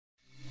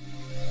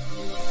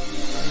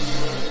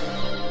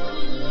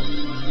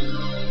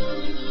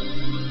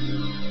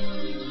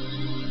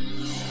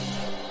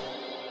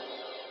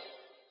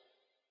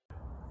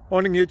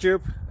Morning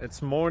YouTube,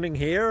 it's morning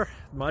here.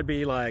 It might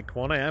be like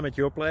 1 a.m. at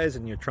your place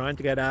and you're trying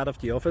to get out of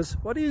the office.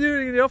 What are you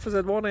doing in the office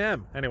at 1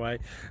 a.m.? Anyway,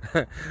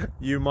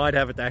 you might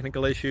have a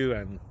technical issue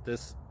and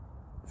this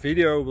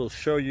video will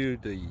show you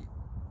the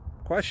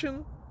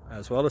question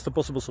as well as the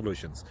possible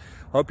solutions.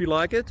 Hope you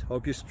like it,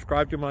 hope you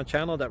subscribe to my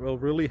channel. That will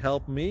really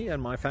help me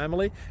and my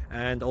family,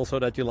 and also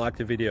that you like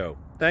the video.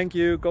 Thank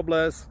you, God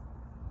bless.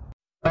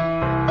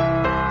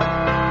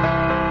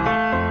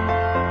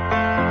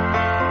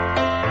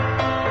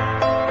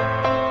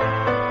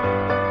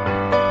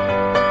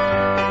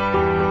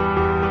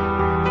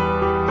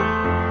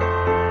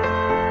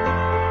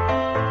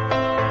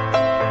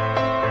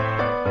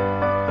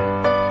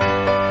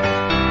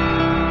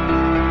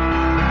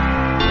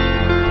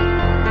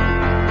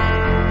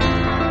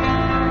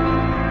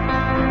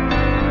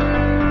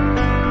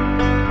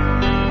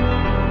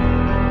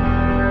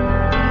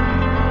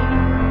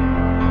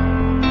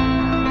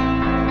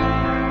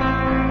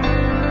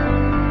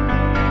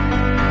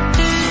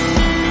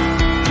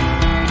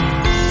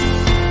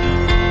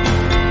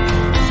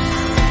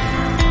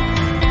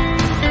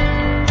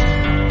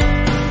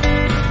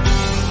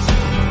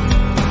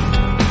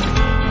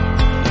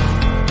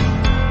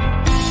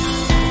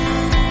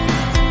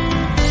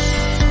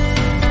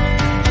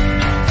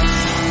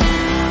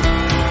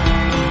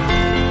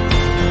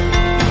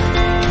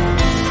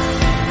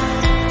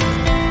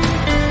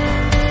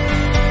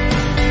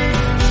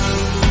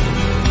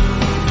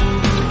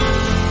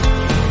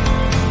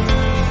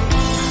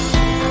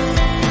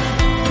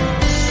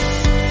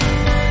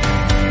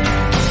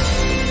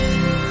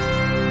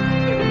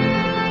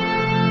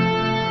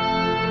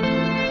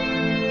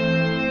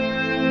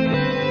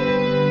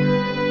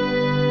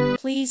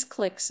 Please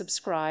click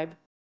subscribe.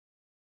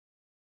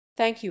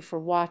 Thank you for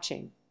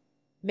watching.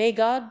 May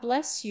God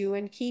bless you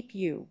and keep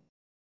you.